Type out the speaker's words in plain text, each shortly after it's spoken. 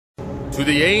To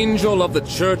the angel of the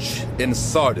church in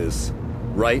Sardis,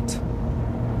 write,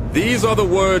 These are the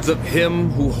words of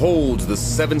him who holds the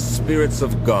 7 spirits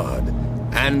of God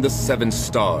and the 7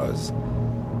 stars.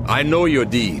 I know your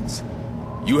deeds.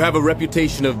 You have a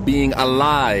reputation of being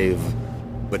alive,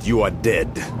 but you are dead.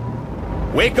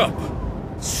 Wake up!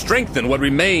 Strengthen what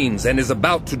remains and is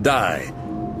about to die,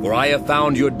 for I have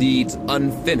found your deeds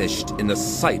unfinished in the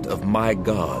sight of my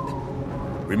God.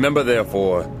 Remember,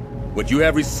 therefore, what you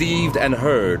have received and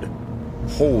heard,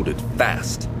 hold it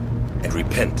fast and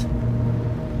repent.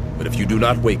 But if you do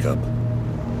not wake up,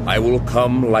 I will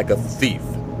come like a thief,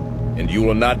 and you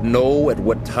will not know at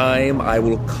what time I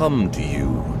will come to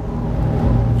you.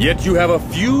 Yet you have a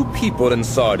few people in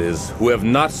Sardis who have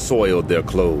not soiled their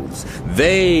clothes.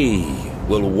 They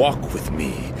will walk with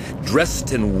me,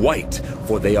 dressed in white,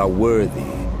 for they are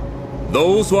worthy.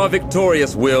 Those who are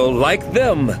victorious will, like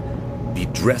them, be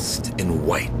dressed in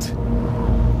white.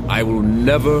 I will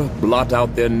never blot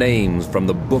out their names from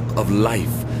the book of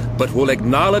life, but will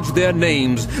acknowledge their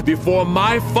names before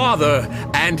my Father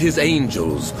and his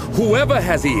angels. Whoever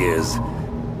has ears,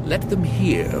 let them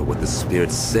hear what the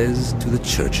Spirit says to the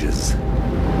churches.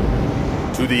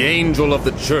 To the angel of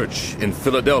the church in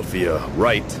Philadelphia,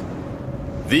 write,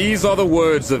 These are the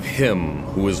words of him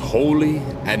who is holy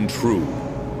and true,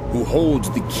 who holds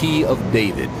the key of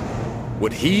David.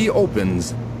 What he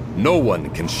opens, no one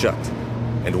can shut,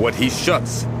 and what he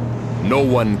shuts, no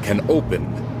one can open.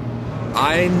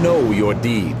 I know your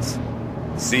deeds.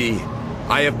 See,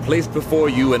 I have placed before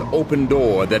you an open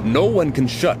door that no one can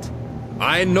shut.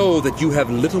 I know that you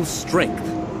have little strength,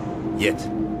 yet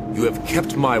you have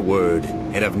kept my word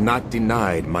and have not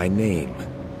denied my name.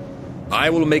 I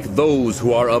will make those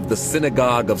who are of the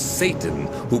synagogue of Satan,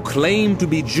 who claim to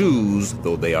be Jews,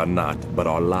 though they are not, but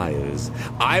are liars.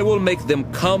 I will make them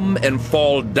come and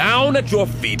fall down at your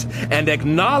feet and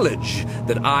acknowledge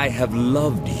that I have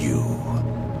loved you.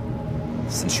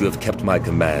 Since you have kept my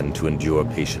command to endure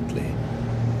patiently,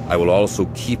 I will also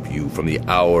keep you from the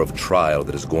hour of trial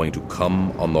that is going to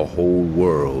come on the whole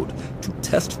world to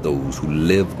test those who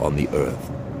live on the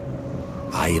earth.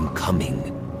 I am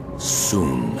coming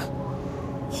soon.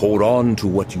 Hold on to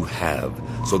what you have,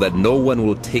 so that no one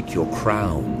will take your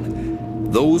crown.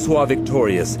 Those who are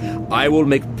victorious, I will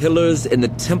make pillars in the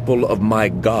temple of my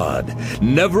God.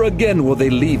 Never again will they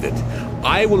leave it.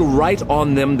 I will write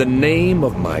on them the name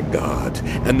of my God,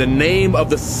 and the name of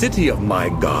the city of my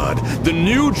God, the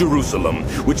new Jerusalem,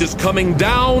 which is coming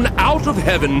down out of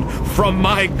heaven from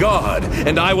my God.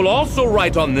 And I will also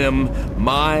write on them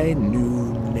my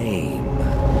new name.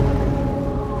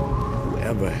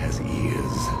 Whoever has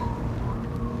ears,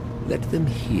 let them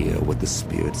hear what the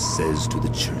Spirit says to the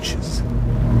churches.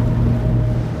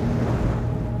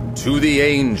 To the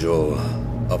angel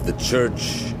of the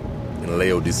church in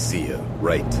Laodicea,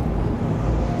 write,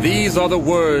 These are the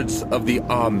words of the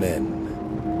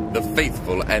Amen, the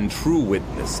faithful and true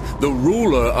witness, the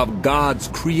ruler of God's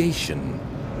creation.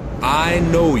 I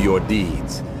know your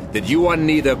deeds, that you are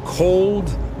neither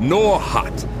cold nor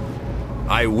hot.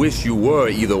 I wish you were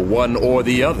either one or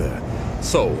the other.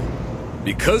 So,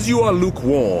 because you are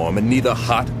lukewarm and neither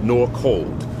hot nor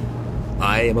cold,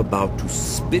 I am about to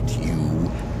spit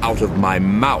you out of my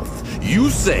mouth. You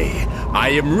say, I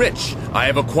am rich, I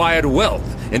have acquired wealth,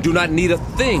 and do not need a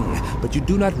thing, but you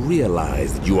do not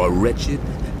realize that you are wretched,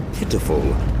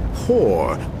 pitiful,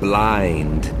 poor,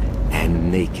 blind,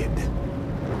 and naked.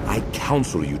 I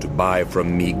counsel you to buy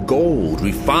from me gold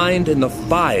refined in the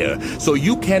fire, so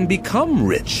you can become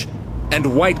rich,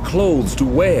 and white clothes to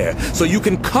wear, so you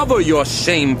can cover your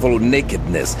shameful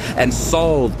nakedness, and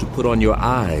salve to put on your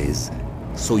eyes,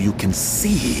 so you can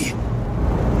see.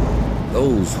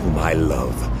 Those whom I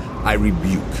love, I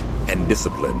rebuke and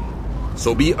discipline.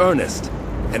 So be earnest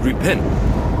and repent.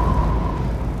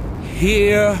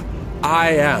 Here I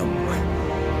am.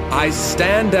 I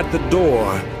stand at the door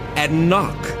and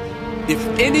knock. If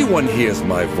anyone hears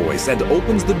my voice and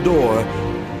opens the door,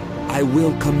 I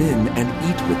will come in and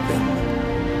eat with them,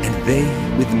 and they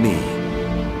with me.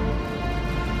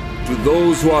 To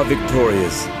those who are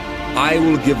victorious, I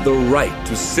will give the right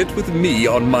to sit with me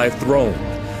on my throne,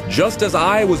 just as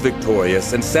I was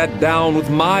victorious and sat down with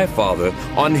my Father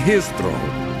on his throne.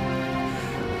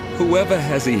 Whoever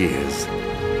has ears,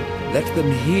 let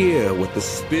them hear what the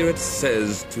Spirit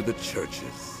says to the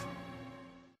churches.